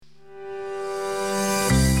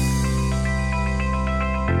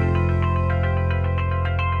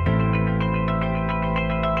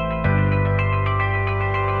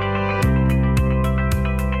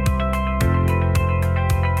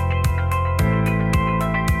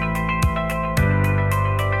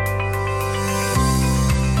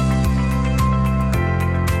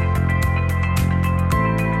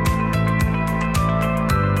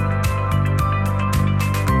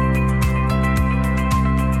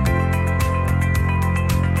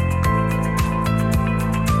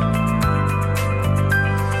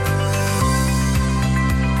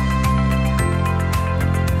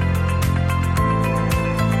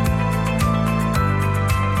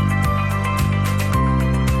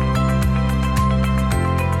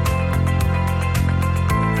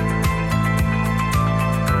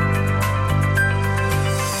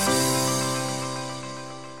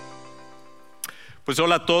Pues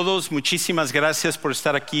hola a todos, muchísimas gracias por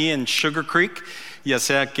estar aquí en Sugar Creek, ya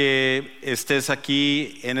sea que estés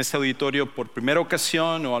aquí en este auditorio por primera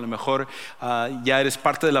ocasión o a lo mejor ya eres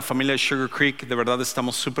parte de la familia de Sugar Creek. De verdad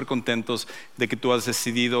estamos súper contentos de que tú has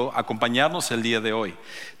decidido acompañarnos el día de hoy.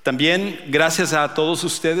 También gracias a todos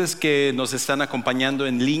ustedes que nos están acompañando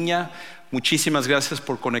en línea. Muchísimas gracias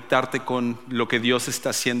por conectarte con lo que Dios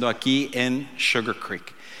está haciendo aquí en Sugar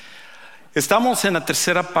Creek. Estamos en la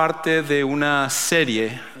tercera parte de una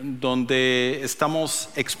serie donde estamos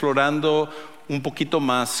explorando un poquito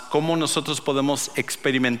más cómo nosotros podemos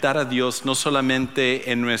experimentar a Dios no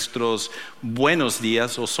solamente en nuestros buenos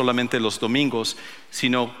días o solamente los domingos,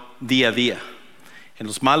 sino día a día, en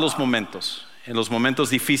los malos momentos, en los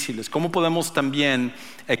momentos difíciles. ¿Cómo podemos también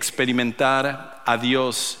experimentar a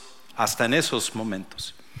Dios hasta en esos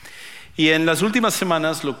momentos? Y en las últimas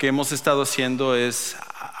semanas lo que hemos estado haciendo es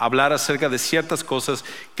hablar acerca de ciertas cosas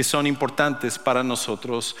que son importantes para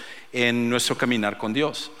nosotros en nuestro caminar con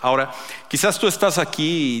Dios. Ahora, quizás tú estás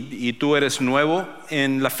aquí y tú eres nuevo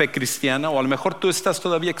en la fe cristiana, o a lo mejor tú estás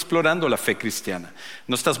todavía explorando la fe cristiana.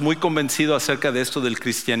 No estás muy convencido acerca de esto del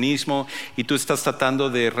cristianismo y tú estás tratando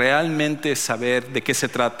de realmente saber de qué se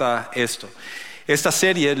trata esto. Esta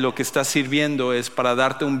serie lo que está sirviendo es para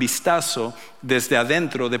darte un vistazo desde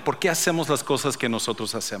adentro de por qué hacemos las cosas que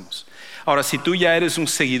nosotros hacemos. Ahora, si tú ya eres un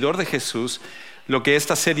seguidor de Jesús, lo que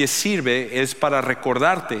esta serie sirve es para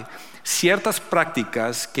recordarte ciertas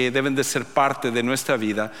prácticas que deben de ser parte de nuestra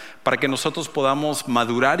vida para que nosotros podamos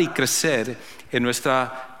madurar y crecer en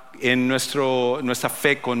nuestra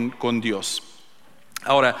fe con Dios.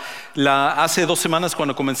 Ahora, hace 2 semanas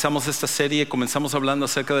cuando comenzamos esta serie, comenzamos hablando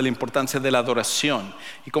acerca de la importancia de la adoración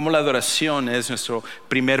y cómo la adoración es nuestro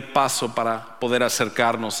primer paso para poder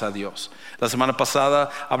acercarnos a Dios. La semana pasada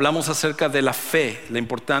hablamos acerca de la fe, la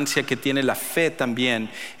importancia que tiene la fe también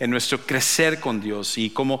en nuestro crecer con Dios y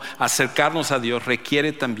cómo acercarnos a Dios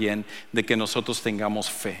requiere también de que nosotros tengamos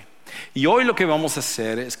fe. Y hoy lo que vamos a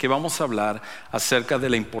hacer es que vamos a hablar acerca de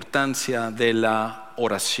la importancia de la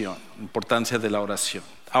oración.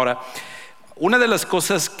 Ahora, una de las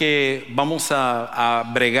cosas que vamos a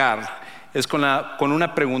bregar es con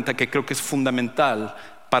una pregunta que creo que es fundamental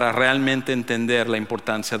para realmente entender la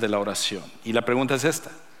importancia de la oración. Y la pregunta es esta: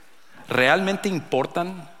 ¿realmente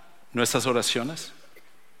importan nuestras oraciones?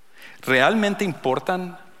 ¿Realmente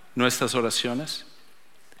importan nuestras oraciones?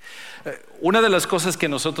 Una de las cosas que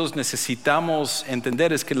nosotros necesitamos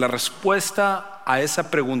entender es que la respuesta a esa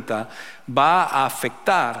pregunta va a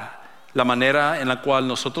afectar la manera en la cual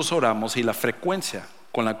nosotros oramos y la frecuencia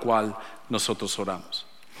con la cual nosotros oramos.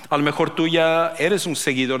 A lo mejor tú ya eres un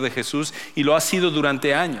seguidor de Jesús y lo has sido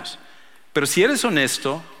durante años, pero si eres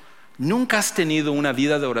honesto, nunca has tenido una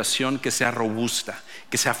vida de oración que sea robusta,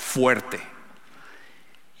 que sea fuerte.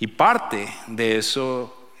 Y parte de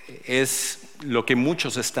eso es lo que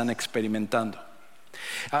muchos están experimentando.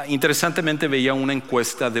 Interesantemente veía una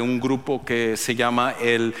encuesta de un grupo que se llama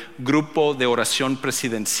el Grupo de Oración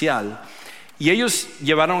Presidencial, y ellos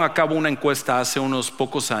llevaron a cabo una encuesta hace unos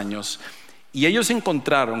pocos años y ellos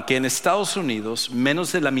encontraron que en Estados Unidos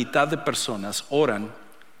menos de la mitad de personas oran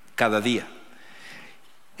cada día.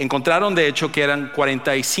 Encontraron de hecho que eran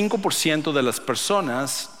 45% de las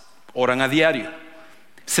personas oran a diario,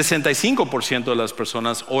 65% de las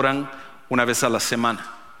personas oran una vez a la semana.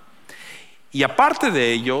 Y aparte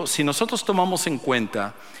de ello, si nosotros tomamos en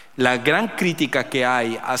cuenta la gran crítica que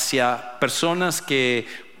hay hacia personas que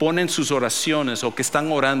ponen sus oraciones o que están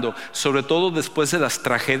orando, sobre todo después de las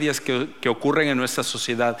tragedias que ocurren en nuestra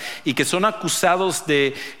sociedad y que son acusados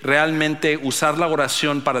de realmente usar la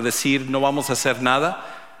oración para decir no vamos a hacer nada,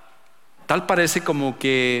 tal parece como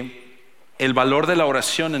que el valor de la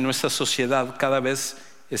oración en nuestra sociedad cada vez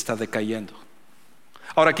está decayendo.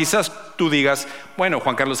 Ahora quizás tú digas, bueno,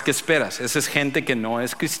 Juan Carlos, ¿qué esperas? Esa es gente que no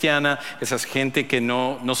es cristiana, esa es gente que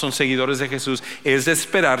no son seguidores de Jesús. Es de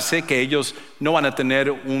esperarse que ellos no van a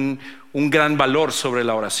tener un gran valor sobre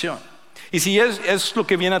la oración. Y si es lo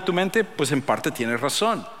que viene a tu mente, pues en parte tienes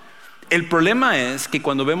razón. El problema es que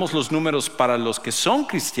cuando vemos los números para los que son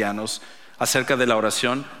cristianos acerca de la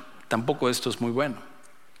oración, tampoco esto es muy bueno.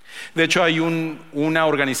 De hecho, hay una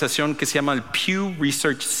organización que se llama el Pew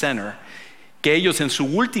Research Center, que ellos en su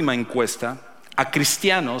última encuesta a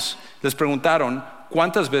cristianos les preguntaron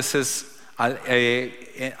cuántas veces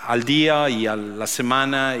al día y a la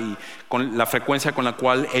semana y con la frecuencia con la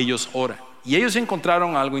cual ellos oran. Y ellos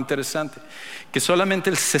encontraron algo interesante, que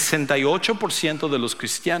solamente el 68% de los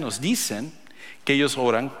cristianos dicen que ellos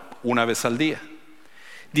oran una vez al día.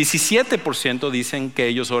 17% dicen que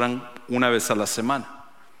ellos oran una vez a la semana.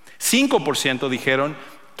 5% dijeron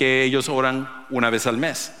que ellos oran una vez al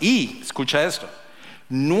mes. Y, escucha esto,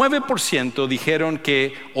 9% dijeron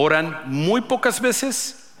que oran muy pocas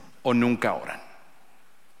veces o nunca oran.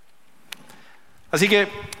 Así que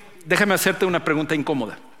déjame hacerte una pregunta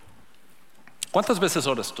incómoda. ¿Cuántas veces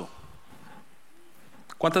oras tú?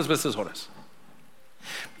 ¿Cuántas veces oras?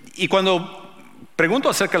 Y cuando pregunto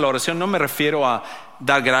acerca de la oración, no me refiero a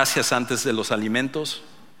dar gracias antes de los alimentos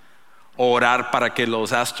o orar para que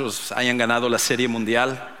los Astros hayan ganado la Serie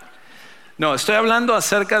Mundial. No, estoy hablando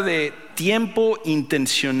acerca de tiempo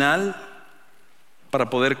intencional para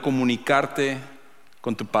poder comunicarte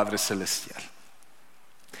con tu Padre Celestial.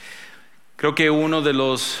 Creo que uno de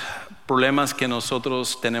los problemas que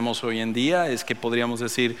nosotros tenemos hoy en día es que podríamos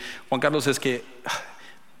decir, Juan Carlos, es que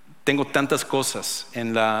tengo tantas cosas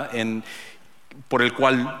por el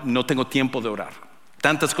cual no tengo tiempo de orar,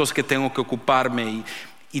 tantas cosas que tengo que ocuparme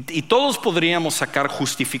y todos podríamos sacar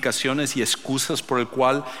justificaciones y excusas por el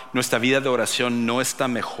cual nuestra vida de oración no está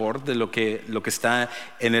mejor de lo que está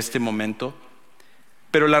en este momento.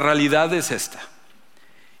 Pero la realidad es esta,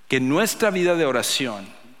 que nuestra vida de oración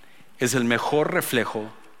es el mejor reflejo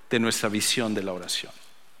de nuestra visión de la oración.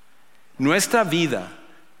 Nuestra vida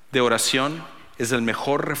de oración es el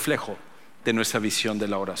mejor reflejo de nuestra visión de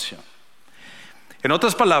la oración. En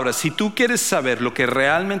otras palabras, si tú quieres saber lo que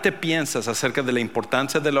realmente piensas acerca de la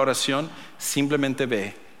importancia de la oración, simplemente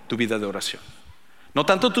ve tu vida de oración. No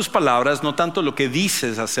tanto tus palabras, no tanto lo que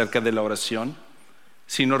dices acerca de la oración,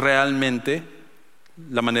 sino realmente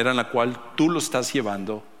la manera en la cual tú lo estás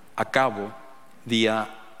llevando a cabo día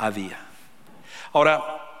a día. Ahora,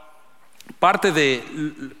 parte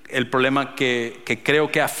del problema que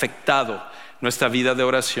creo que ha afectado nuestra vida de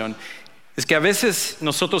oración es que a veces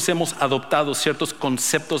nosotros hemos adoptado ciertos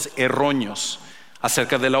conceptos erróneos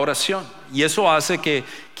acerca de la oración y eso hace que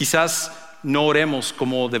quizás no oremos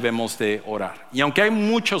como debemos de orar. Y aunque hay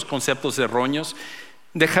muchos conceptos erróneos,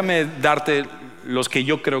 déjame darte los que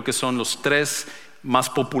yo creo que son los 3 más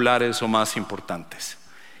populares o más importantes.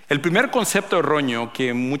 El primer concepto erróneo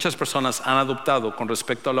que muchas personas han adoptado con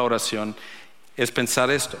respecto a la oración es pensar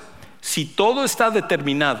esto: si todo está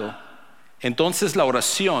determinado, entonces la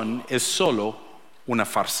oración es solo una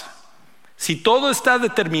farsa. Si todo está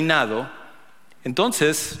determinado,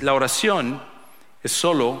 entonces la oración es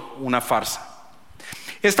solo una farsa.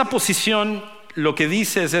 Esta posición lo que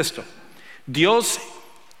dice es esto: Dios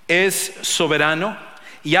es soberano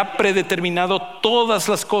y ha predeterminado todas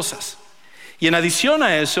las cosas. Y en adición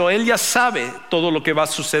a eso, Él ya sabe todo lo que va a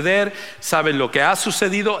suceder, sabe lo que ha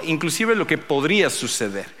sucedido, inclusive lo que podría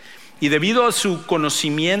suceder. Y debido a su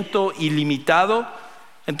conocimiento ilimitado,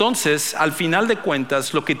 entonces, al final de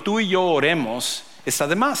cuentas, lo que tú y yo oremos está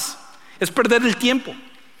de más. Es perder el tiempo.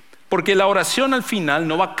 Porque la oración al final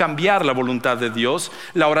no va a cambiar la voluntad de Dios.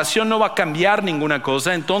 La oración no va a cambiar ninguna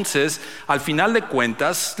cosa. Entonces, al final de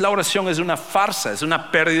cuentas, la oración es una farsa, es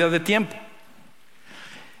una pérdida de tiempo.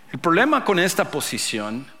 El problema con esta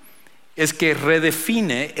posición es que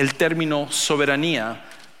redefine el término soberanía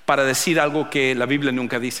para decir algo que la Biblia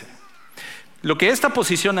nunca dice. Lo que esta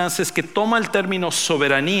posición hace es que toma el término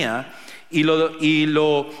soberanía y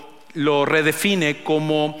lo redefine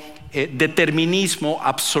como determinismo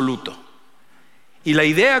absoluto. Y la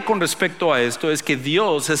idea con respecto a esto es que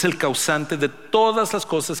Dios es el causante de todas las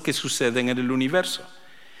cosas que suceden en el universo.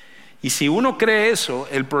 Y si uno cree eso,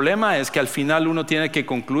 el problema es que al final uno tiene que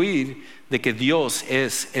concluir de que Dios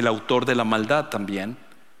es el autor de la maldad también,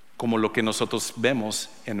 como lo que nosotros vemos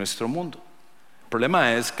en nuestro mundo. El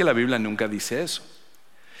problema es que la Biblia nunca dice eso.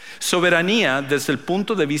 Soberanía desde el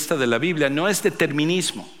punto de vista de la Biblia no es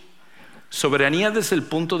determinismo. Soberanía desde el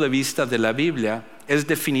punto de vista de la Biblia es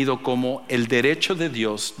definido como el derecho de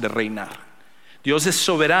Dios de reinar. Dios es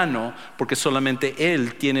soberano porque solamente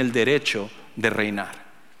Él tiene el derecho de reinar.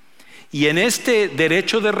 Y en este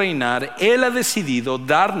derecho de reinar, Él ha decidido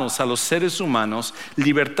darnos a los seres humanos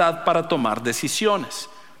libertad para tomar decisiones.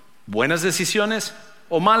 Buenas decisiones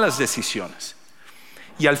o malas decisiones.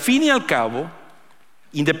 Y al fin y al cabo,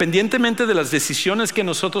 independientemente de las decisiones que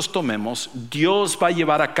nosotros tomemos, Dios va a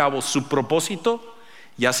llevar a cabo su propósito,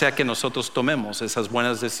 ya sea que nosotros tomemos esas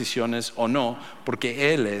buenas decisiones o no,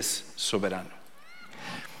 porque Él es soberano.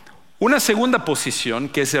 Una segunda posición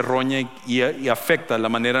que es errónea y afecta la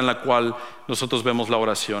manera en la cual nosotros vemos la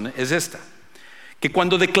oración es esta: que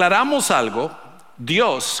cuando declaramos algo,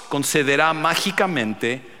 Dios concederá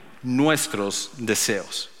mágicamente nuestros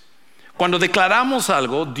deseos. Cuando declaramos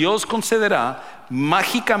algo, Dios concederá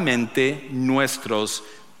mágicamente nuestros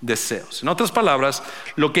deseos. En otras palabras,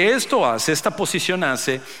 lo que esta posición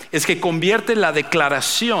hace, es que convierte la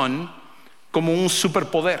declaración como un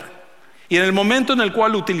superpoder. Y en el momento en el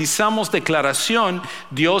cual utilizamos declaración,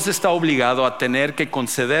 Dios está obligado a tener que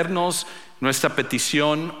concedernos nuestra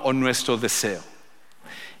petición o nuestro deseo.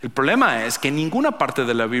 El problema es que en ninguna parte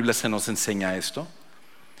de la Biblia se nos enseña esto.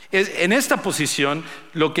 En esta posición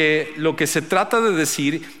lo que se trata de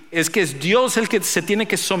decir es que es Dios el que se tiene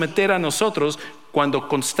que someter a nosotros, cuando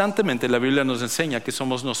constantemente la Biblia nos enseña que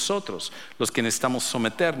somos nosotros los que necesitamos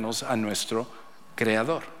someternos a nuestro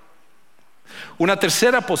Creador. Una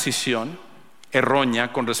tercera posición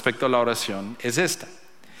errónea con respecto a la oración es esta: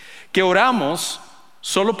 que oramos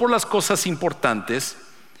solo por las cosas importantes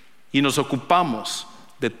y nos ocupamos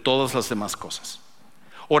de todas las demás cosas.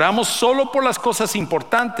 Oramos solo por las cosas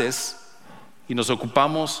importantes y nos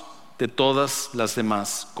ocupamos de todas las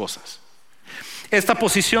demás cosas. Esta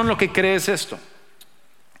posición lo que cree es esto: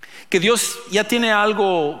 que Dios ya tiene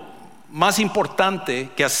algo más importante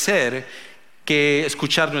que hacer que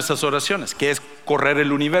escuchar nuestras oraciones, que es correr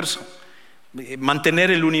el universo,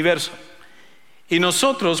 mantener el universo. Y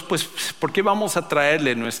nosotros, pues, ¿por qué vamos a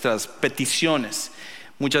traerle nuestras peticiones?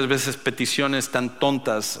 Muchas veces peticiones tan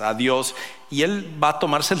tontas a Dios, y Él va a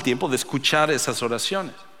tomarse el tiempo de escuchar esas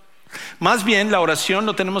oraciones. Más bien, la oración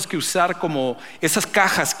lo tenemos que usar como esas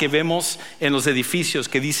cajas que vemos en los edificios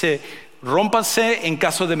que dice: rómpanse en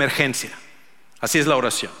caso de emergencia. Así es la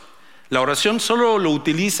oración. La oración solo lo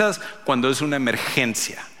utilizas cuando es una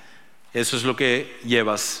emergencia. Eso es lo que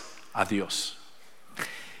llevas a Dios.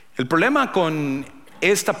 El problema con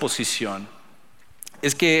esta posición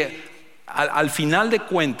es que al final de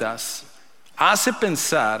cuentas hace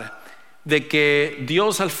pensar de que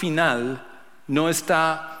Dios al final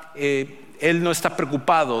Él no está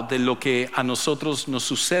preocupado de lo que a nosotros nos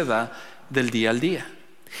suceda del día al día.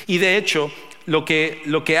 Y de hecho, lo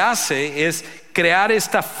que hace es crear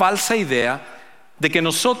esta falsa idea de que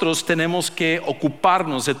nosotros tenemos que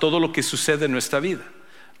ocuparnos de todo lo que sucede en nuestra vida.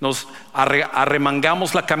 Nos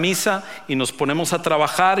arremangamos la camisa y nos ponemos a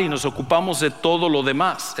trabajar y nos ocupamos de todo lo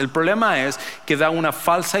demás. El problema es que da una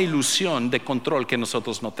falsa ilusión de control que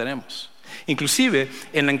nosotros no tenemos. Inclusive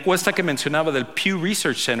en la encuesta que mencionaba del Pew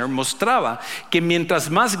Research Center mostraba que mientras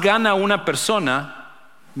más gana una persona,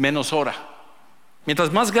 menos ora.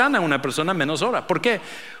 Mientras más gana una persona, menos ora. ¿Por qué?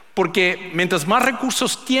 Porque mientras más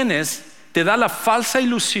recursos tienes, te da la falsa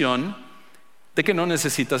ilusión de que no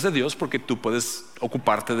necesitas de Dios, porque tú puedes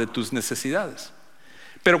ocuparte de tus necesidades.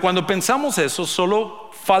 Pero cuando pensamos eso, solo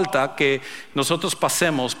falta que nosotros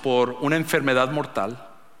pasemos por una enfermedad mortal,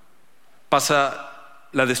 pasa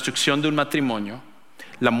la destrucción de un matrimonio,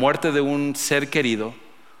 la muerte de un ser querido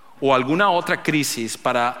o alguna otra crisis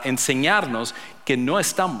para enseñarnos que no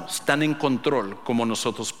estamos tan en control como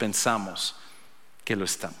nosotros pensamos que lo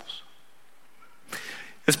estamos.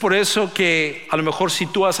 Es por eso que a lo mejor si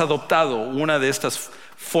tú has adoptado una de estas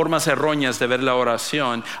formas erróneas de ver la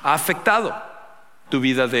oración, ha afectado tu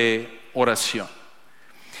vida de oración.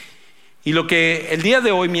 Y lo que el día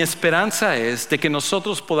de hoy mi esperanza es de que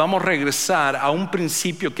nosotros podamos regresar a un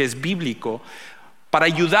principio que es bíblico para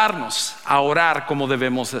ayudarnos a orar como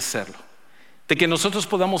debemos de hacerlo. De que nosotros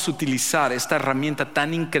podamos utilizar esta herramienta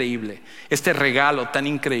tan increíble, este regalo tan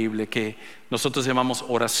increíble que nosotros llamamos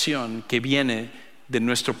oración, que viene de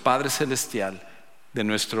nuestro Padre Celestial, de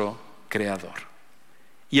nuestro Creador.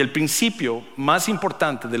 Y el principio más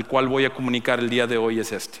importante del cual voy a comunicar el día de hoy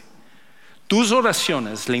es este: tus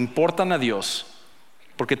oraciones le importan a Dios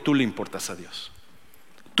porque tú le importas a Dios.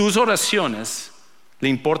 Tus oraciones le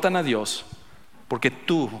importan a Dios porque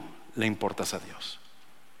tú le importas a Dios.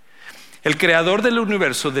 El Creador del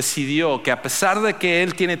universo decidió que a pesar de que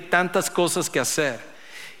Él tiene tantas cosas que hacer,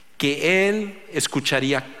 que Él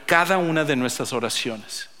escucharía cada una de nuestras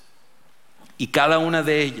oraciones y cada una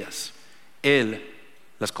de ellas Él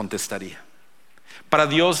las contestaría. Para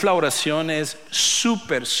Dios la oración es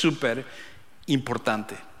súper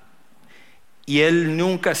importante, y Él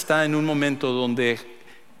nunca está en un momento donde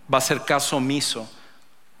va a hacer caso omiso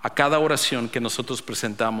a cada oración que nosotros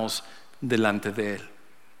presentamos delante de Él.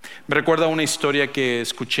 Me recuerda una historia que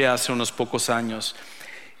escuché hace unos pocos años.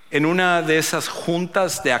 En una de esas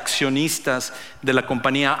juntas de accionistas de la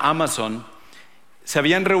compañía Amazon, se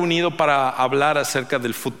habían reunido para hablar acerca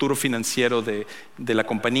del futuro financiero de la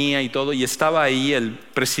compañía y todo, y estaba ahí el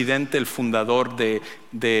presidente, el fundador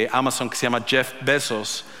de Amazon, que se llama Jeff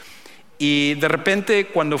Bezos. Y de repente,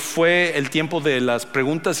 cuando fue el tiempo de las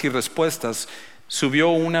preguntas y respuestas, subió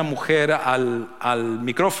una mujer al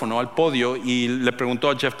micrófono, al podio, y le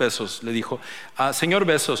preguntó a Jeff Bezos, le dijo: señor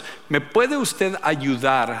Bezos, ¿me puede usted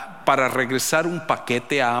ayudar para regresar un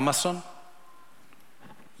paquete a Amazon?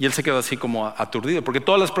 Y él se quedó así como aturdido, porque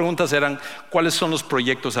todas las preguntas eran: ¿cuáles son los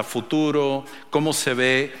proyectos a futuro? ¿Cómo se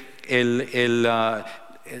ve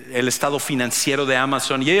el estado financiero de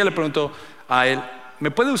Amazon? Y ella le preguntó a él: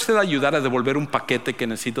 ¿me puede usted ayudar a devolver un paquete que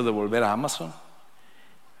necesito devolver a Amazon?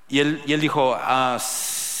 Y él dijo,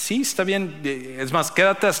 sí, está bien. Es más,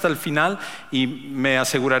 quédate hasta el final y me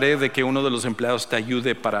aseguraré de que uno de los empleados te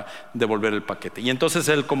ayude para devolver el paquete. Y entonces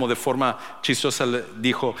él, como de forma chistosa, le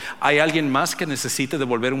dijo, ¿hay alguien más que necesite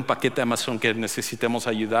devolver un paquete a Amazon que necesitemos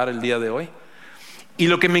ayudar el día de hoy? Y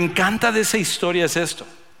lo que me encanta de esa historia es esto,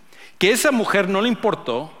 que esa mujer no le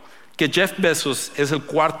importó que Jeff Bezos es el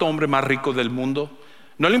cuarto hombre más rico del mundo.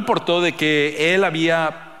 No le importó de que él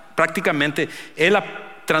había prácticamente, él ha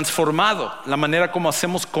transformado la manera como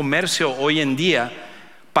hacemos comercio hoy en día.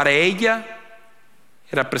 Para ella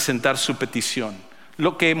era presentar su petición.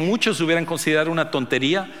 Lo que muchos hubieran considerado una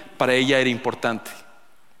tontería, para ella era importante.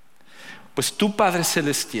 Pues tu Padre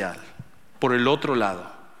Celestial, por el otro lado,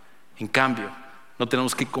 en cambio, no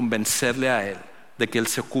tenemos que convencerle a Él de que Él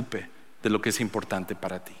se ocupe de lo que es importante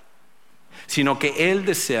para ti, sino que Él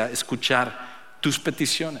desea escuchar tus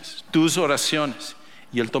peticiones, tus oraciones,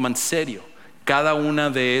 y Él toma en serio cada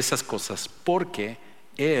una de esas cosas porque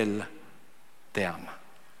Él te ama.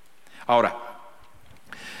 Ahora,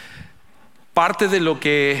 parte de lo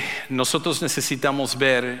que nosotros necesitamos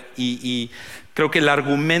ver, y creo que el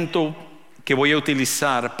argumento que voy a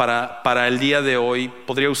utilizar para el día de hoy,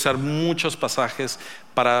 podría usar muchos pasajes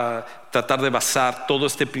para tratar de basar todo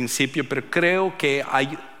este principio, pero creo que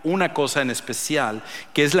hay una cosa en especial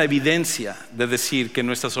que es la evidencia de decir que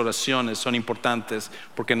nuestras oraciones son importantes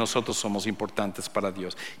porque nosotros somos importantes para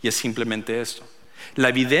Dios, y es simplemente esto. La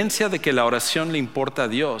evidencia de que la oración le importa a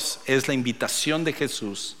Dios es la invitación de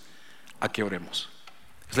Jesús a que oremos.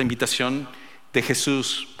 Es la invitación de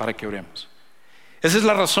Jesús para que oremos. Esa es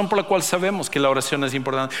la razón por la cual sabemos que la oración es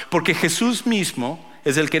importante, porque Jesús mismo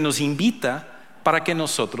es el que nos invita para que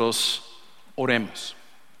nosotros oremos.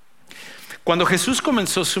 Cuando Jesús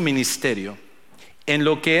comenzó su ministerio, en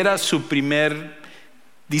lo que era su primer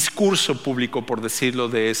discurso público, por decirlo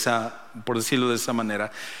de esa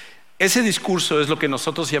manera, ese discurso es lo que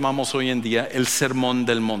nosotros llamamos hoy en día el Sermón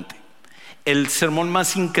del Monte, el sermón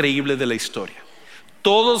más increíble de la historia.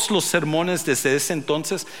 Todos los sermones desde ese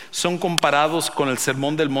entonces son comparados con el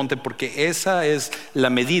Sermón del Monte, porque esa es la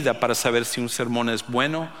medida para saber si un sermón es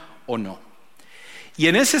bueno o no. Y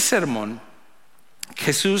en ese sermón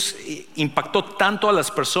Jesús impactó tanto a las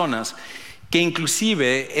personas que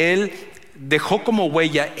inclusive Él dejó como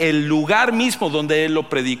huella el lugar mismo donde Él lo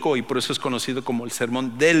predicó, y por eso es conocido como el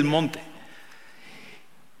Sermón del Monte.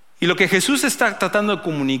 Y lo que Jesús está tratando de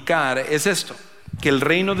comunicar es esto, que el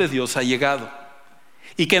reino de Dios ha llegado.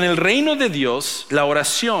 Y que en el reino de Dios la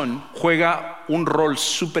oración juega un rol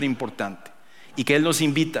súper importante, y que Él nos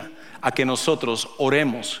invita a que nosotros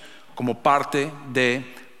oremos como parte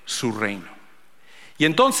de su reino. Y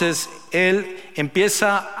entonces Él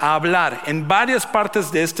empieza a hablar en varias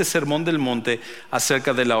partes de este Sermón del Monte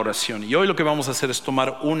acerca de la oración. Y hoy lo que vamos a hacer es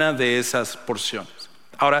tomar una de esas porciones.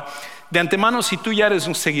 Ahora, de antemano, si tú ya eres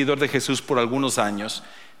un seguidor de Jesús por algunos años,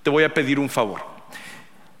 te voy a pedir un favor.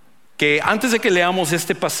 Que antes de que leamos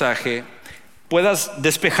este pasaje puedas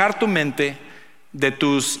despejar tu mente de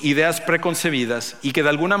tus ideas preconcebidas, y que de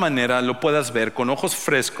alguna manera lo puedas ver con ojos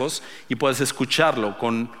frescos y puedas escucharlo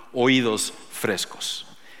con oídos frescos.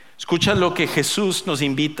 Escucha lo que Jesús nos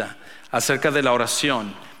invita acerca de la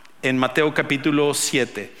oración en Mateo capítulo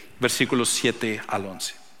 7, versículos 7 al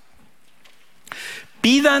 11.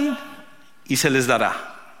 Pidan y se les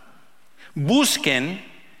dará. Busquen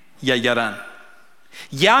y hallarán.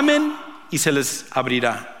 Llamen y se les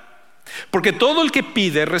abrirá. Porque todo el que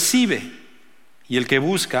pide recibe, y el que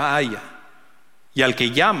busca halla, y al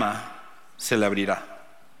que llama se le abrirá.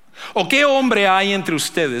 ¿O qué hombre hay entre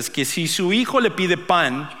ustedes que si su hijo le pide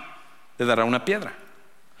pan, le dará una piedra?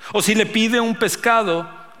 ¿O si le pide un pescado,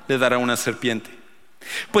 le dará una serpiente?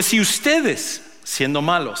 Pues si ustedes, siendo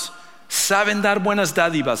malos, saben dar buenas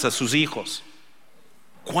dádivas a sus hijos,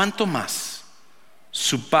 ¿cuánto más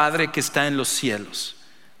su Padre que está en los cielos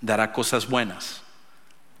dará cosas buenas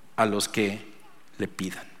a los que le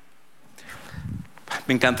pidan?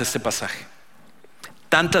 Me encanta este pasaje.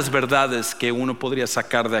 Tantas verdades que uno podría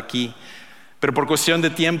sacar de aquí, pero por cuestión de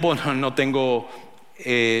tiempo no tengo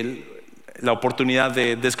la oportunidad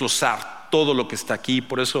de desglosar todo lo que está aquí.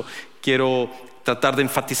 Por eso quiero tratar de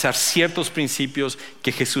enfatizar ciertos principios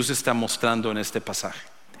que Jesús está mostrando en este pasaje.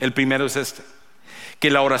 El primero es este: que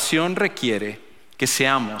la oración requiere que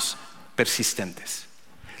seamos persistentes.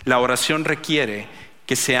 La oración requiere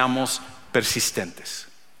que seamos persistentes.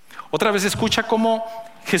 Otra vez escucha cómo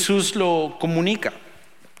Jesús lo comunica.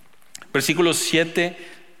 Versículos 7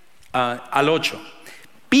 al 8.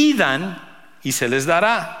 Pidan y se les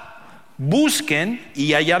dará. Busquen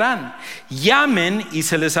y hallarán. Llamen y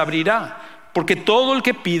se les abrirá. porque todo el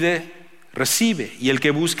que pide, recibe, y el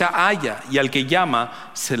que busca, halla, y al que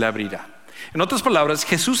llama, se le abrirá. En otras palabras,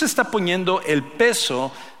 Jesús está poniendo el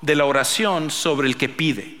peso de la oración sobre el que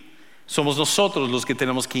pide. Somos nosotros los que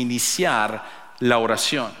tenemos que iniciar la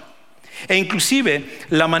oración. E inclusive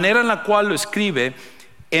la manera en la cual lo escribe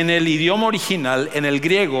en el idioma original, en el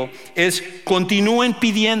griego, es continúen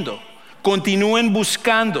pidiendo, continúen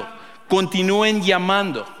buscando, continúen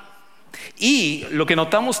llamando. Y lo que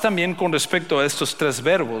notamos también con respecto a estos tres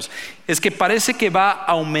verbos es que parece que va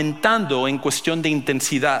aumentando en cuestión de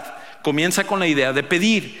intensidad. Comienza con la idea de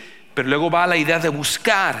pedir, pero luego va a la idea de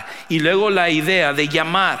buscar y luego la idea de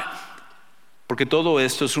llamar, porque todo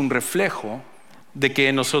esto es un reflejo de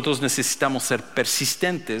que nosotros necesitamos ser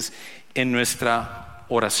persistentes en nuestra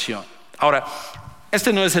oración. Ahora,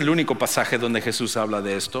 este no es el único pasaje donde Jesús habla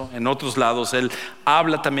de esto. En otros lados Él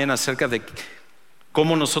habla también acerca de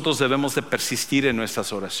cómo nosotros debemos de persistir en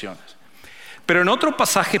nuestras oraciones. Pero en otro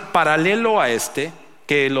pasaje paralelo a este,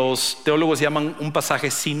 que los teólogos llaman un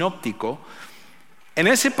pasaje sinóptico, en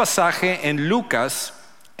ese pasaje en Lucas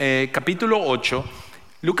capítulo 8,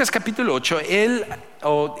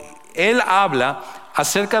 él habla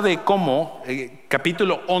acerca de cómo,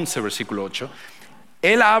 capítulo 11, versículo 8,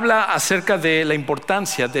 él habla acerca de la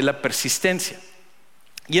importancia de la persistencia.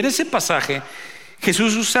 Y en ese pasaje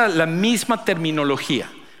Jesús usa la misma terminología,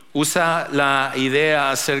 usa la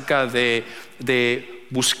idea acerca de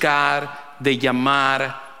buscar, de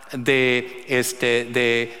llamar,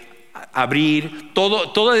 de abrir.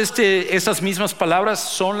 Todas esas mismas palabras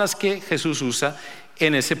son las que Jesús usa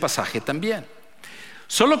en ese pasaje también.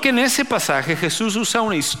 Solo que en ese pasaje Jesús usa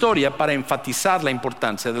una historia para enfatizar la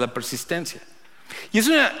importancia de la persistencia. Y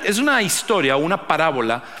es una historia, una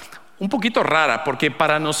parábola un poquito rara, porque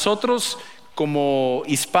para nosotros como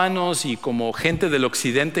hispanos y como gente del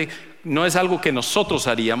occidente no es algo que nosotros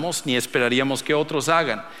haríamos ni esperaríamos que otros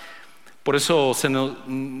hagan. Por eso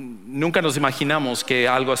nunca nos imaginamos que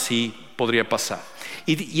algo así podría pasar.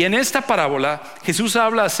 Y en esta parábola Jesús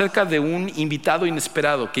habla acerca de un invitado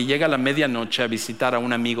inesperado que llega a la medianoche a visitar a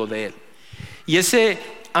un amigo de él. Y ese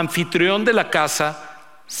anfitrión de la casa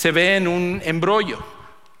se ve en un embrollo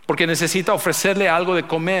porque necesita ofrecerle algo de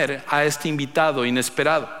comer a este invitado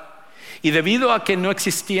inesperado. Y debido a que no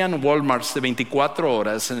existían Walmarts de 24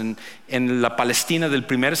 horas en la Palestina del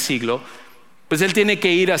primer siglo, pues él tiene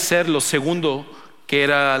que ir a hacer lo segundo, que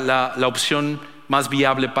era la opción más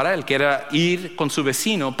viable para él, que era ir con su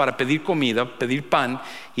vecino para pedir comida, pedir pan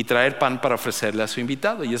y traer pan para ofrecerle a su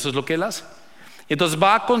invitado. Y eso es lo que él hace. Entonces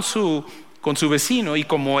va con su vecino, y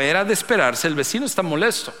como era de esperarse, el vecino está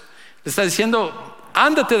molesto. Le está diciendo: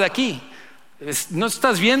 ándate de aquí. ¿No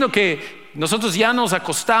estás viendo que nosotros ya nos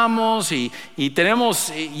acostamos y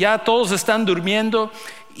ya todos están durmiendo?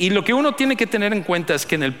 Y lo que uno tiene que tener en cuenta es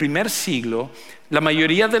que en el primer siglo la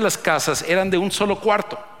mayoría de las casas eran de un solo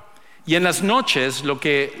cuarto. Y en las noches lo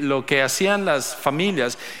que hacían las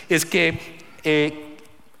familias es que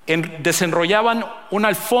desenrollaban una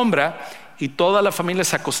alfombra y toda la familia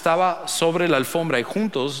se acostaba sobre la alfombra y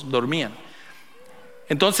juntos dormían.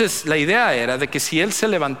 Entonces la idea era de que si él se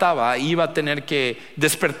levantaba iba a tener que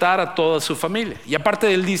despertar a toda su familia. Y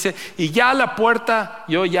aparte él dice: y ya la puerta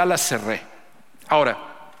yo ya la cerré. Ahora,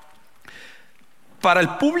 para el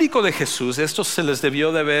público de Jesús esto se les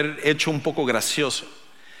debió de haber hecho un poco gracioso,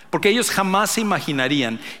 porque ellos jamás se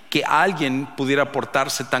imaginarían que alguien pudiera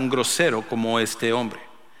portarse tan grosero como este hombre.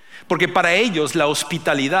 Porque para ellos la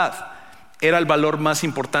hospitalidad era el valor más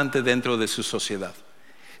importante dentro de su sociedad.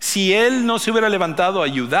 Si él no se hubiera levantado a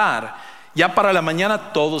ayudar, ya para la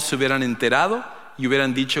mañana todos se hubieran enterado y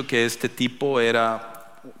hubieran dicho que este tipo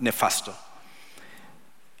era nefasto.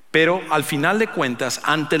 Pero al final de cuentas,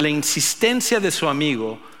 ante la insistencia de su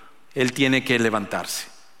amigo, él tiene que levantarse.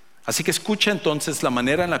 Así que escucha entonces la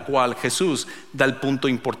manera en la cual Jesús da el punto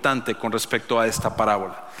importante con respecto a esta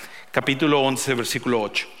parábola. Capítulo 11, versículo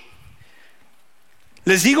 8.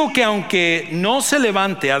 Les digo que aunque no se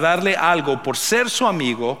levante a darle algo por ser su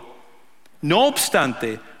amigo, no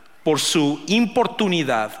obstante, por su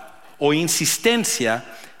importunidad o insistencia,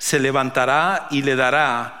 se levantará y le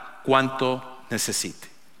dará cuanto necesite.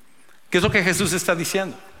 ¿Qué es lo que Jesús está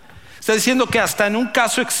diciendo? Está diciendo que hasta en un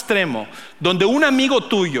caso extremo, donde un amigo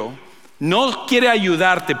tuyo no quiere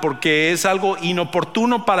ayudarte porque es algo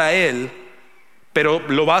inoportuno para él, pero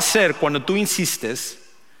lo va a hacer cuando tú insistes,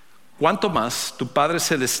 ¿cuánto más tu Padre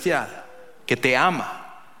Celestial, que te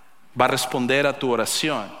ama, va a responder a tu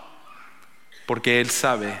oración? Porque Él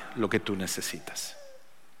sabe lo que tú necesitas.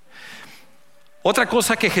 Otra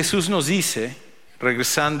cosa que Jesús nos dice,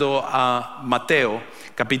 regresando a Mateo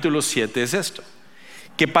capítulo 7, es esto: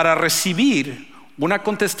 que para recibir una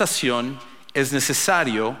contestación es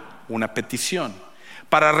necesario una petición.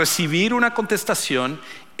 Para recibir una contestación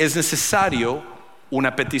es necesario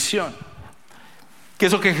una petición. ¿Qué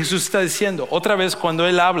es lo que Jesús está diciendo? Otra vez cuando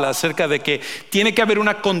Él habla acerca de que tiene que haber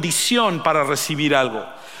una condición para recibir algo.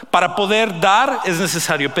 Para poder dar es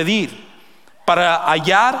necesario pedir. Para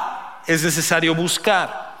hallar es necesario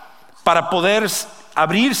buscar. Para poder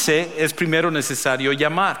abrirse es primero necesario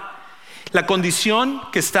llamar. La condición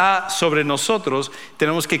que está sobre nosotros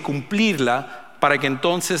tenemos que cumplirla para que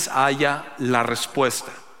entonces haya la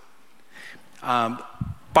respuesta.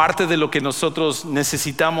 Parte de lo que nosotros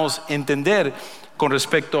necesitamos entender con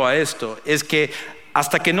respecto a esto es que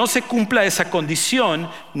hasta que no se cumpla esa condición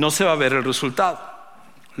no se va a ver el resultado.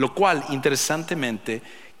 Lo cual, interesantemente,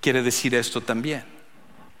 quiere decir esto también: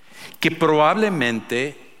 que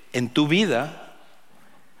probablemente en tu vida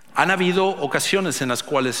han habido ocasiones en las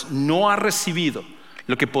cuales no has recibido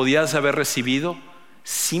lo que podías haber recibido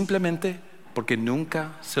simplemente porque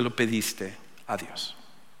nunca se lo pediste a Dios.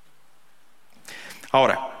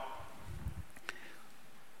 Ahora,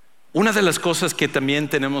 una de las cosas que también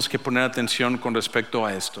tenemos que poner atención con respecto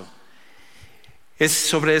a esto es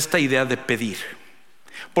sobre esta idea de pedir.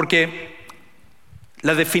 Porque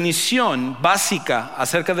la definición básica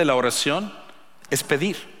acerca de la oración es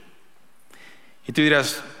pedir. Y tú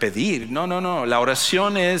dirás, ¿pedir? No. La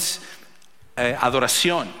oración es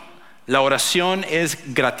adoración. La oración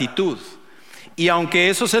es gratitud. Y aunque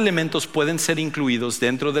esos elementos pueden ser incluidos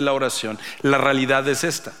dentro de la oración, la realidad es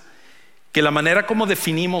esta: que la manera como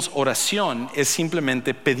definimos oración es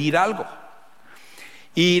simplemente pedir algo.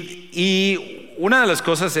 Y una de las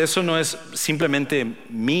cosas, eso no es simplemente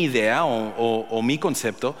mi idea o mi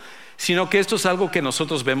concepto, sino que esto es algo que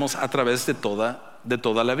nosotros vemos a través de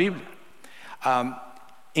toda la Biblia.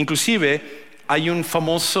 Inclusive hay un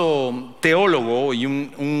famoso teólogo y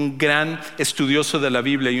un gran estudioso de la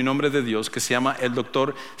Biblia y un hombre de Dios que se llama el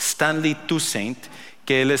doctor Stanley Toussaint,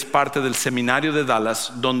 que él es parte del seminario de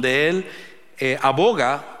Dallas, donde él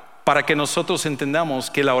aboga para que nosotros entendamos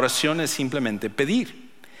que la oración es simplemente pedir.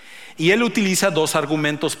 Y él utiliza dos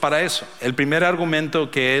argumentos para eso. El primer argumento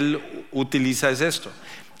que él utiliza es esto: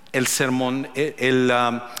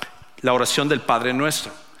 la oración del Padre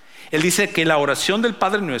Nuestro. Él dice que la oración del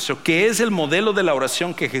Padre Nuestro, que es el modelo de la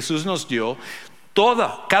oración que Jesús nos dio,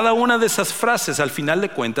 cada una de esas frases al final de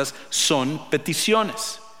cuentas son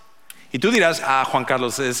peticiones. Y tú dirás, Juan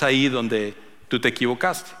Carlos, es ahí donde tú te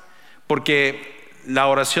equivocaste. Porque la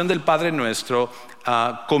oración del Padre Nuestro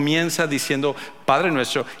comienza diciendo: Padre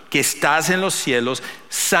Nuestro que estás en los cielos,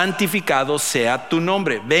 santificado sea tu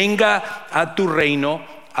nombre. Venga a tu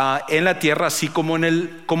reino en la tierra así como en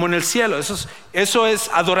el cielo. Eso es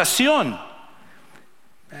adoración.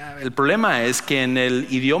 El problema es que en el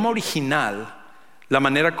idioma original, la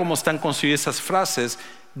manera como están construidas esas frases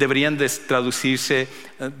deberían de traducirse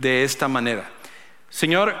de esta manera: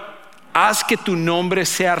 Señor, haz que tu nombre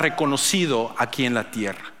sea reconocido aquí en la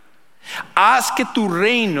tierra. Haz que tu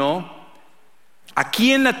reino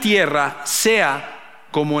aquí en la tierra sea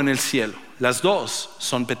como en el cielo. Las dos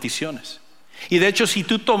son peticiones. Y de hecho, si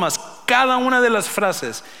tú tomas cada una de las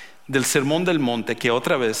frases del Sermón del Monte, que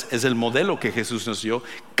otra vez es el modelo que Jesús nos dio,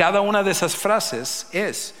 cada una de esas frases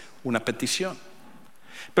es una petición.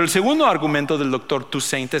 Pero el segundo argumento del doctor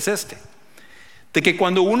Toussaint es este: de que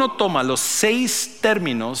cuando uno toma los 6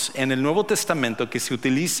 términos en el Nuevo Testamento que se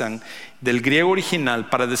utilizan del griego original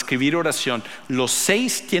para describir oración, los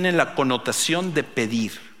 6 tienen la connotación de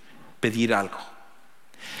pedir algo.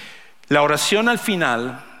 La oración al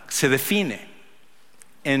final se define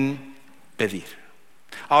en pedir.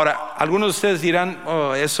 Ahora, algunos de ustedes dirán,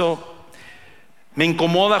 eso me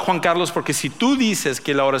incomoda, Juan Carlos, porque si tú dices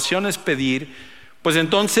que la oración es pedir, pues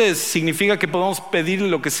entonces significa que podemos pedirle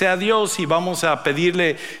lo que sea a Dios y vamos a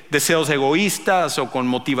pedirle deseos egoístas o con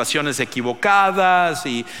motivaciones equivocadas.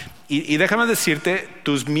 Y déjame decirte,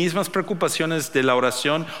 tus mismas preocupaciones de la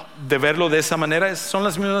oración, de verlo de esa manera, son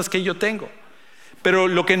las mismas que yo tengo. Pero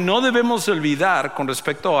lo que no debemos olvidar con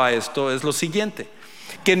respecto a esto es lo siguiente: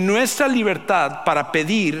 que nuestra libertad para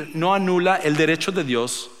pedir no anula el derecho de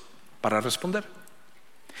Dios para responder.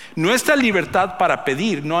 Nuestra libertad para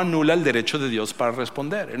pedir no anula el derecho de Dios para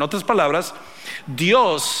responder. En otras palabras,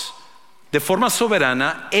 Dios, de forma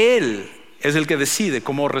soberana, Él es el que decide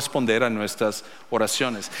cómo responder a nuestras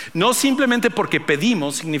oraciones. No simplemente porque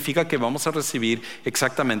pedimos significa que vamos a recibir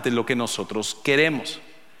exactamente lo que nosotros queremos.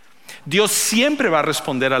 Dios siempre va a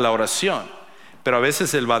responder a la oración, pero a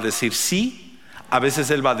veces Él va a decir sí, a veces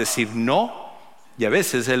Él va a decir no, y a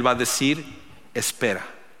veces Él va a decir espera.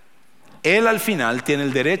 Él al final tiene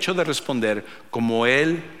el derecho de responder como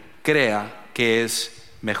Él crea que es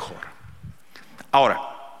mejor. Ahora,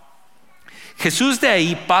 Jesús de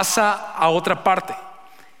ahí pasa a otra parte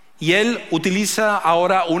y él utiliza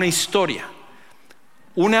ahora una historia,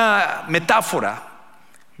 una metáfora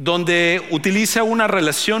donde utiliza una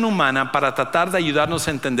relación humana para tratar de ayudarnos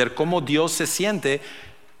a entender cómo Dios se siente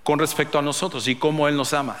con respecto a nosotros y cómo Él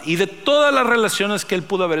nos ama. Y de todas las relaciones que Él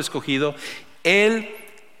pudo haber escogido, Él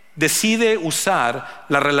decide usar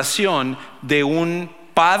la relación de un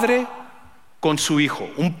padre con su hijo,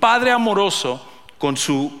 un padre amoroso con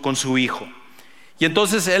su hijo. Y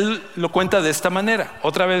entonces Él lo cuenta de esta manera.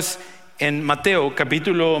 Otra vez en Mateo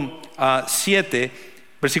capítulo 7,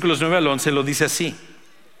 versículos 9 al 11, lo dice así: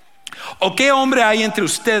 ¿o qué hombre hay entre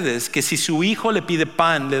ustedes que si su hijo le pide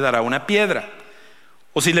pan le dará una piedra?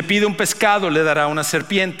 ¿O si le pide un pescado le dará una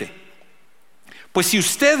serpiente? Pues si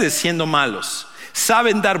ustedes, siendo malos,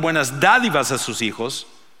 saben dar buenas dádivas a sus hijos,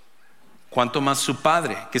 cuánto más su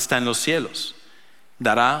Padre que está en los cielos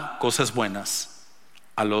dará cosas buenas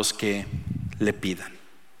a los que le pidan.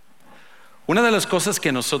 Una de las cosas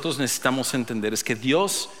que nosotros necesitamos entender es que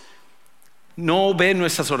Dios no ve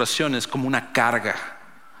nuestras oraciones como una carga,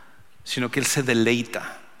 sino que Él se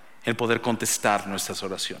deleita en poder contestar nuestras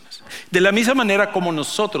oraciones. De la misma manera como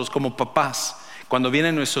nosotros, como papás, cuando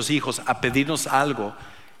vienen nuestros hijos a pedirnos algo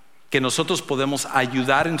que nosotros podemos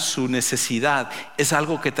ayudar en su necesidad, es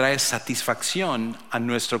algo que trae satisfacción a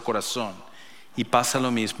nuestro corazón. Y pasa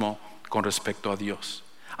lo mismo con respecto a Dios.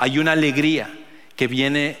 Hay una alegría que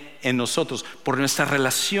viene en nosotros por nuestra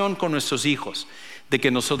relación con nuestros hijos, de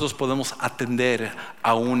que nosotros podemos atender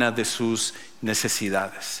a una de sus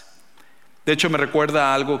necesidades. De hecho, me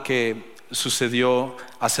recuerda algo que sucedió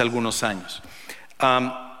hace algunos años.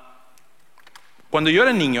 Cuando yo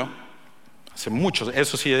era niño,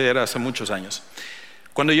 eso sí era hace muchos años.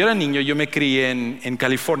 Cuando yo era niño, yo me crié en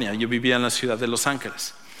California. Yo vivía en la ciudad de Los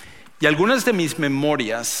Ángeles. Y algunas de mis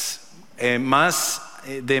memorias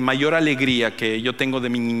de mayor alegría que yo tengo de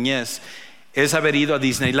mi niñez es haber ido a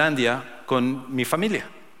Disneylandia con mi familia.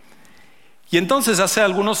 Y entonces hace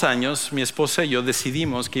algunos años mi esposa y yo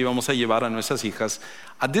decidimos que íbamos a llevar a nuestras hijas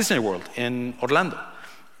a Disney World en Orlando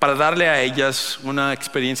para darle a ellas una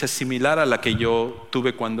experiencia similar a la que yo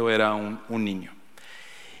tuve cuando era un niño.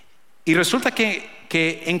 Y resulta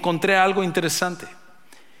que encontré algo interesante,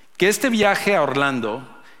 que este viaje a Orlando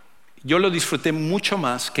yo lo disfruté mucho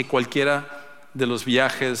más que cualquiera de los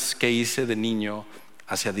viajes que hice de niño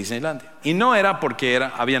hacia Disneylandia. Y no era porque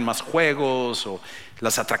habían más juegos o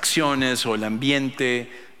las atracciones o el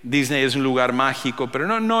ambiente. Disney es un lugar mágico,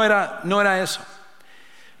 pero no era eso.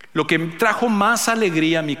 Lo que trajo más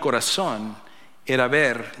alegría a mi corazón era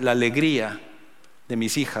ver la alegría de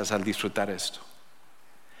mis hijas al disfrutar esto.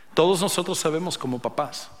 Todos nosotros sabemos como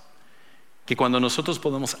papás que cuando nosotros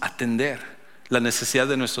podemos atender la necesidad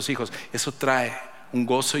de nuestros hijos, eso trae un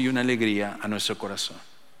gozo y una alegría a nuestro corazón.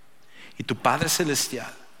 Y tu Padre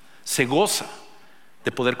Celestial se goza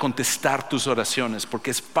de poder contestar tus oraciones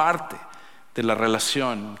porque es parte de la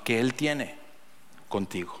relación que Él tiene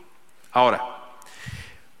contigo. Ahora,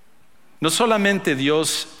 no solamente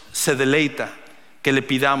Dios se deleita que le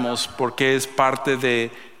pidamos porque es parte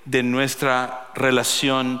de nuestra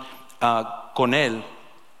relación con Él,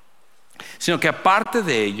 sino que aparte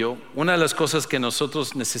de ello, una de las cosas que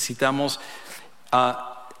nosotros necesitamos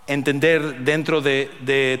entender dentro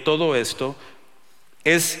de todo esto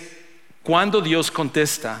es cuándo Dios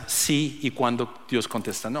contesta sí y cuándo Dios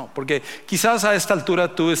contesta no. Porque quizás a esta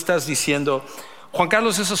altura tú estás diciendo: Juan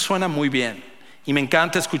Carlos, eso suena muy bien y me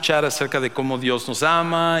encanta escuchar acerca de cómo Dios nos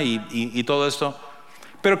ama y todo esto,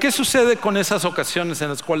 pero ¿qué sucede con esas ocasiones en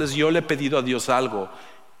las cuales yo le he pedido a Dios algo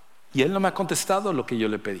y Él no me ha contestado lo que yo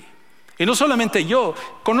le pedí? Y no solamente yo,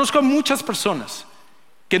 conozco a muchas personas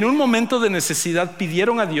que en un momento de necesidad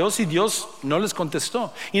pidieron a Dios y Dios no les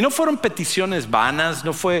contestó. Y no fueron peticiones vanas,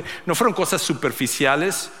 no fueron cosas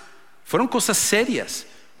superficiales, fueron cosas serias,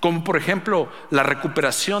 como por ejemplo la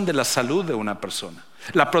recuperación de la salud de una persona,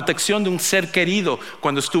 la protección de un ser querido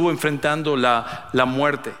cuando estuvo enfrentando la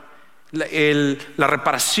muerte, la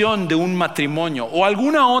reparación de un matrimonio o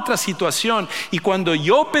alguna otra situación. Y cuando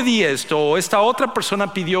yo pedí esto o esta otra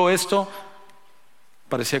persona pidió esto,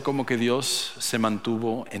 parecía como que Dios se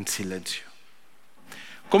mantuvo en silencio.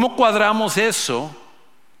 ¿Cómo cuadramos eso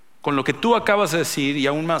con lo que tú acabas de decir y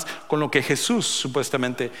aún más con lo que Jesús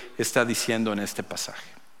supuestamente está diciendo en este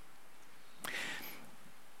pasaje?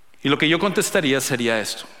 Y lo que yo contestaría sería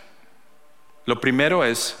esto. Lo primero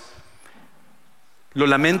es: lo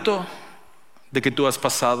lamento de que tú has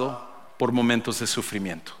pasado por momentos de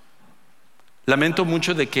sufrimiento. Lamento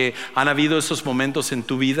mucho de que han habido esos momentos en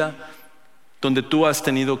tu vida donde tú has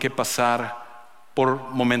tenido que pasar por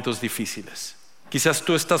momentos difíciles. Quizás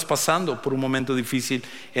tú estás pasando por un momento difícil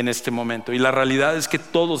en este momento. Y la realidad es que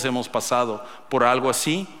todos hemos pasado por algo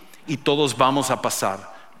así y todos vamos a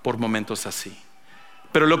pasar por momentos así.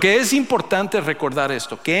 Pero lo que es importante es recordar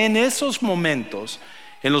esto, que en esos momentos,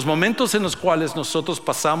 en los momentos en los cuales nosotros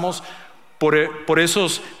pasamos por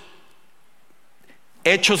esos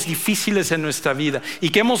hechos difíciles en nuestra vida y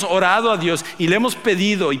que hemos orado a Dios y le hemos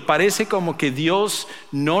pedido y parece como que Dios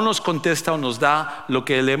no nos contesta o nos da lo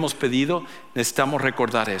que le hemos pedido, necesitamos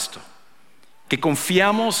recordar esto, que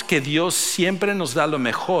confiamos que Dios siempre nos da lo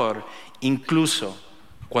mejor, incluso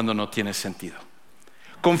cuando no tiene sentido.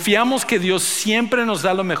 Confiamos que Dios siempre nos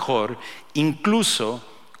da lo mejor, incluso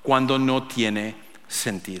cuando no tiene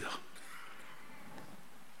sentido.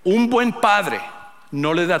 Un buen padre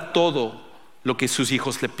no le da todo lo que sus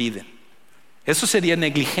hijos le piden. Eso sería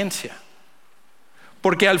negligencia.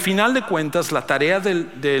 Porque al final de cuentas, la tarea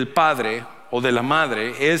del padre o de la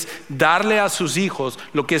madre es darle a sus hijos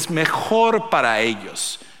lo que es mejor para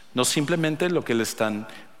ellos, no simplemente lo que le están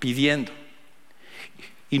pidiendo.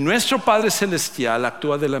 Y nuestro Padre Celestial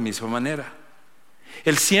actúa de la misma manera.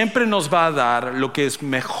 Él siempre nos va a dar lo que es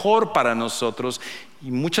mejor para nosotros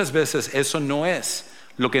y muchas veces eso no es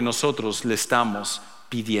lo que nosotros le estamos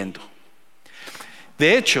pidiendo.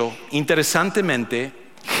 De hecho, interesantemente,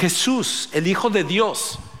 Jesús, el Hijo de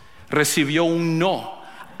Dios, recibió un no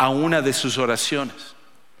a una de sus oraciones.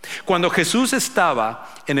 Cuando Jesús estaba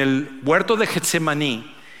en el huerto de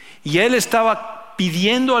Getsemaní y Él estaba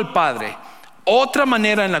pidiendo al Padre otra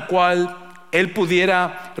manera en la cual Él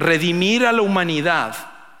pudiera redimir a la humanidad,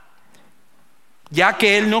 ya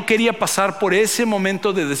que Él no quería pasar por ese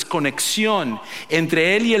momento de desconexión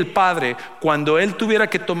entre Él y el Padre, cuando Él tuviera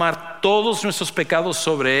que tomar todos nuestros pecados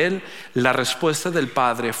sobre Él, la respuesta del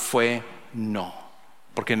Padre fue no,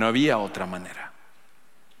 porque no había otra manera.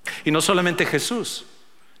 Y no solamente Jesús,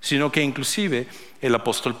 sino que inclusive el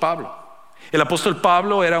apóstol Pablo. El apóstol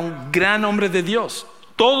Pablo era un gran hombre de Dios.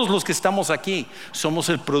 Todos los que estamos aquí somos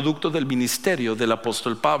el producto del ministerio del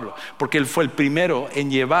apóstol Pablo, porque él fue el primero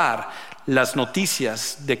en llevar las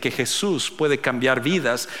noticias de que Jesús puede cambiar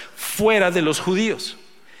vidas fuera de los judíos.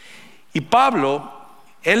 Y Pablo,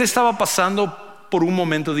 él estaba pasando por un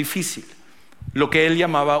momento difícil, lo que él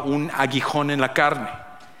llamaba un aguijón en la carne.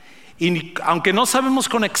 Y aunque no sabemos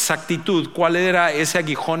con exactitud cuál era ese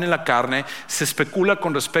aguijón en la carne, se especula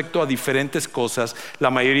con respecto a diferentes cosas. La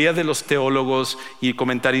mayoría de los teólogos y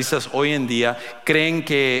comentaristas hoy en día creen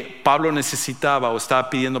que Pablo necesitaba o estaba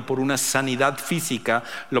pidiendo por una sanidad física,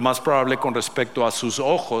 lo más probable con respecto a sus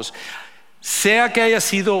ojos. Sea que haya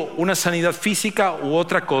sido una sanidad física u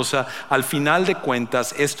otra cosa, al final de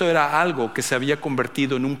cuentas esto era algo que se había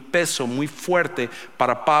convertido en un peso muy fuerte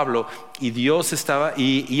para Pablo y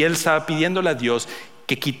él estaba pidiéndole a Dios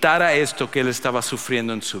que quitara esto que él estaba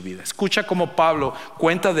sufriendo en su vida. Escucha cómo Pablo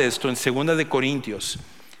cuenta de esto en 2 de Corintios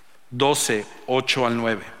 12, 8 al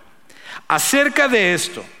 9. Acerca de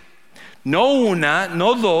esto, no una,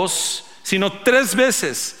 no dos, sino 3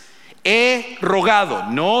 veces he rogado,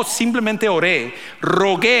 no simplemente oré,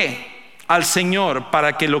 rogué al Señor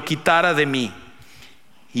para que lo quitara de mí.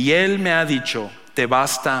 Y Él me ha dicho, te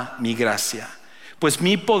basta mi gracia, pues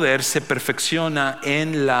mi poder se perfecciona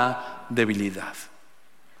en la debilidad.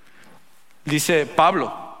 Dice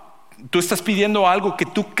Pablo, tú estás pidiendo algo que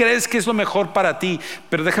tú crees que es lo mejor para ti,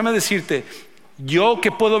 pero déjame decirte, yo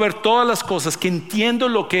que puedo ver todas las cosas, que entiendo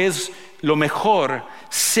lo que es lo mejor,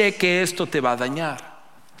 sé que esto te va a dañar.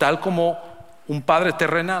 Tal como un padre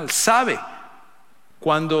terrenal sabe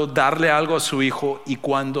cuándo darle algo a su hijo y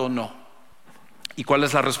cuándo no. ¿Y cuál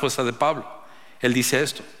es la respuesta de Pablo? Él dice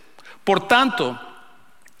esto: por tanto,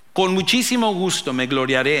 con muchísimo gusto me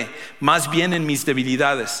gloriaré más bien en mis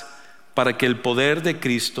debilidades, para que el poder de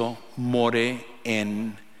Cristo more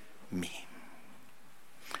en mí.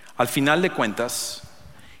 Al final de cuentas,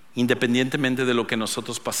 independientemente de lo que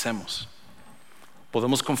nosotros pasemos,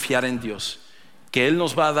 podemos confiar en Dios, que Él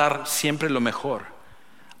nos va a dar siempre lo mejor,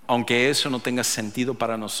 aunque eso no tenga sentido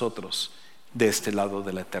para nosotros de este lado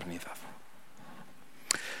de la eternidad.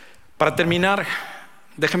 Para terminar,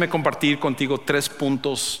 déjame compartir contigo 3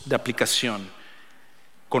 puntos de aplicación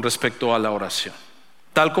con respecto a la oración.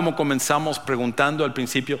 Tal como comenzamos preguntando al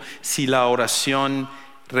principio si la oración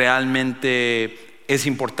realmente es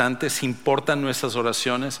importante, si importan nuestras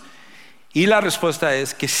oraciones. Y la respuesta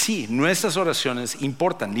es que sí, nuestras oraciones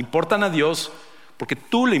importan. Le importan a Dios porque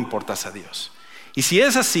tú le importas a Dios. Y si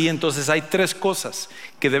es así, entonces hay 3 cosas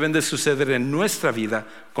que deben de suceder en nuestra vida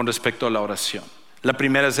con respecto a la oración. La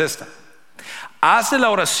primera es esta: haz de la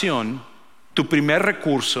oración tu primer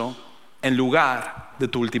recurso en lugar de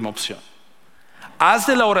tu última opción. Haz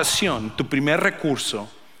de la oración tu primer recurso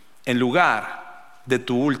en lugar de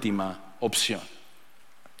tu última opción.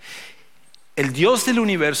 El Dios del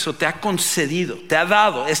universo te ha concedido, te ha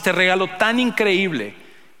dado este regalo tan increíble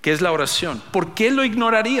que es la oración. ¿Por qué lo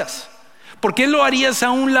ignorarías? ¿Por qué lo harías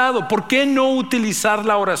a un lado? ¿Por qué no utilizar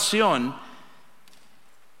la oración,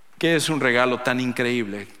 que es un regalo tan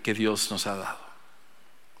increíble que Dios nos ha dado?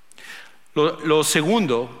 Lo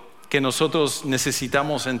segundo que nosotros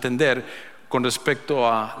necesitamos entender con respecto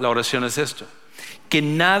a la oración es esto: que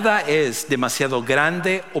nada es demasiado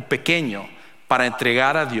grande o pequeño para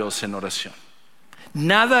entregar a Dios en oración.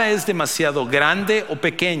 Nada es demasiado grande o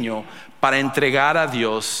pequeño para entregar a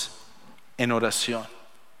Dios en oración.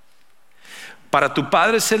 Para tu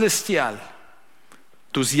Padre Celestial,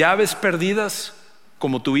 tus llaves perdidas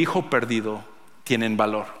como tu hijo perdido tienen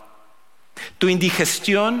valor. Tu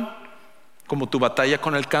indigestión como tu batalla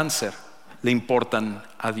con el cáncer le importan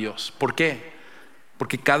a Dios. ¿Por qué?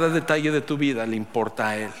 Porque cada detalle de tu vida le importa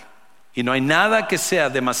a Él. Y no hay nada que sea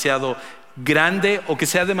demasiado grande o que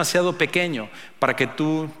sea demasiado pequeño para que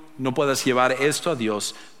tú no puedas llevar esto a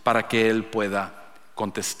Dios para que Él pueda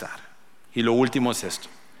contestar. Y lo último es esto: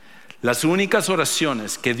 las únicas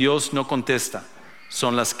oraciones que Dios no contesta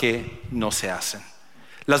son las que no se hacen.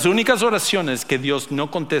 Las únicas oraciones que Dios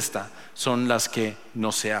no contesta son las que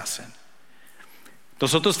no se hacen.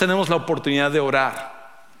 Nosotros tenemos la oportunidad de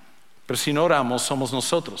orar, pero si no oramos, somos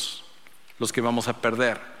nosotros los que vamos a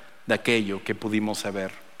perder de aquello que pudimos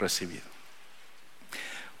haber recibido.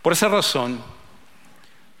 Por esa razón,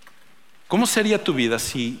 ¿cómo sería tu vida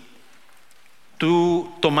si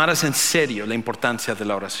tú tomaras en serio la importancia de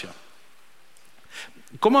la oración?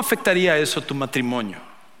 ¿Cómo afectaría eso tu matrimonio?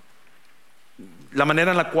 La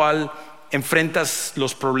manera en la cual enfrentas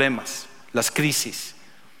los problemas, las crisis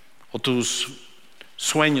o tus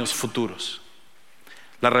sueños futuros.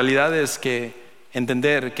 La realidad es que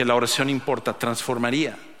entender que la oración importa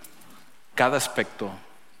transformaría cada aspecto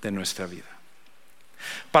de nuestra vida.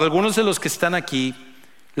 Para algunos de los que están aquí,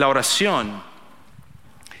 la oración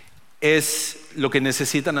es lo que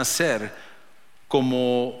necesitan hacer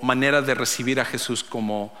como manera de recibir a Jesús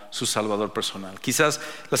como su Salvador personal. Quizás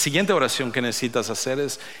la siguiente oración que necesitas hacer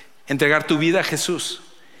es entregar tu vida a Jesús.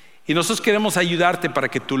 Y nosotros queremos ayudarte para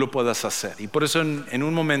que tú lo puedas hacer. Y por eso en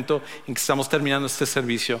un momento en que estamos terminando este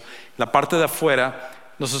servicio, en la parte de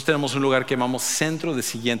afuera, nosotros tenemos un lugar que llamamos Centro de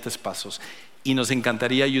Siguientes Pasos. Y nos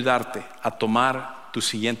encantaría ayudarte a tomar tu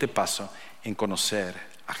siguiente paso en conocer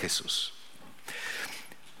a Jesús.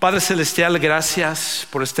 Padre Celestial, gracias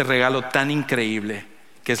por este regalo tan increíble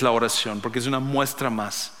que es la oración, porque es una muestra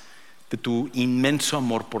más de tu inmenso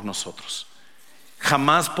amor por nosotros.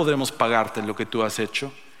 Jamás podremos pagarte lo que tú has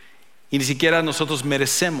hecho. Y ni siquiera nosotros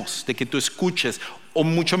merecemos de que tú escuches o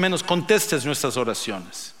mucho menos contestes nuestras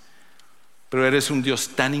oraciones. Pero eres un Dios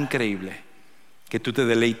tan increíble que tú te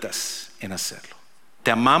deleitas en hacerlo.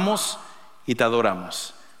 Te amamos y te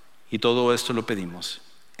adoramos. Y todo esto lo pedimos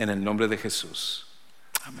en el nombre de Jesús.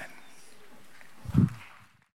 Amén.